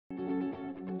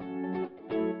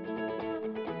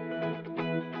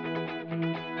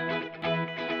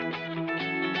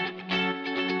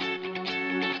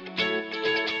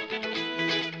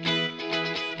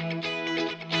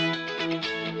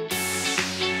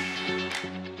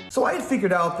So I had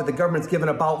figured out that the government's given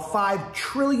about $5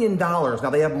 trillion. Now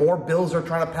they have more bills they're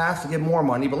trying to pass to give more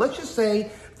money, but let's just say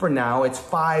for now it's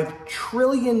 $5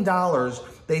 trillion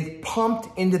they've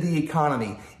pumped into the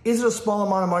economy. Is it a small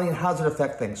amount of money, and how does it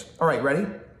affect things? All right, ready?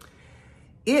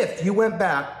 If you went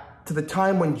back to the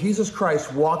time when Jesus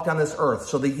Christ walked on this earth,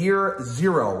 so the year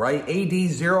 0, right? AD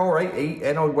 0, right?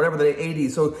 Whatever the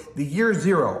AD, so the year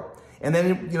 0. And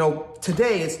then,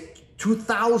 today it's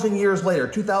 2,000 years later,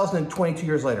 2,022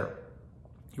 years later.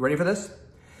 You ready for this?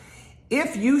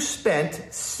 If you spent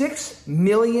 $6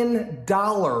 million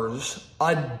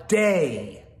a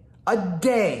day,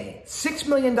 $6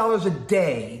 million a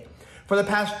day for the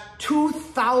past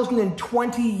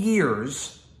 2,020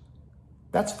 years,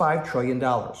 that's $5 trillion.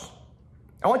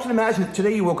 I want you to imagine that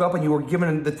today you woke up and you were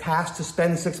given the task to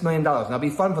spend $6 million. Now, it'd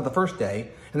be fun for the first day.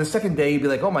 And the second day, you'd be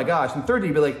like, oh my gosh. And the third day,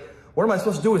 you'd be like, what am I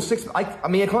supposed to do with I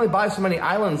can only buy so many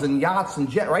islands and yachts and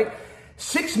jet, right?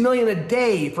 $6 million a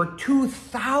day for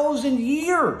 2,000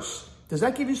 years. Does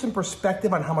that give you some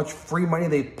perspective on how much free money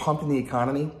they've pumped in the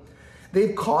economy?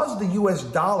 They've caused the US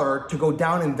dollar to go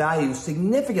down in value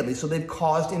significantly. So they've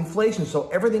caused inflation. So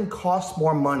everything costs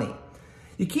more money.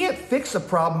 You can't fix a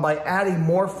problem by adding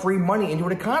more free money into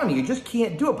an economy. You just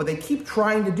can't do it, but they keep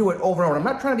trying to do it over and over. I'm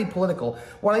not trying to be political.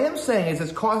 What I am saying is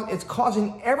it's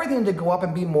causing everything to go up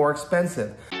and be more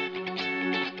expensive.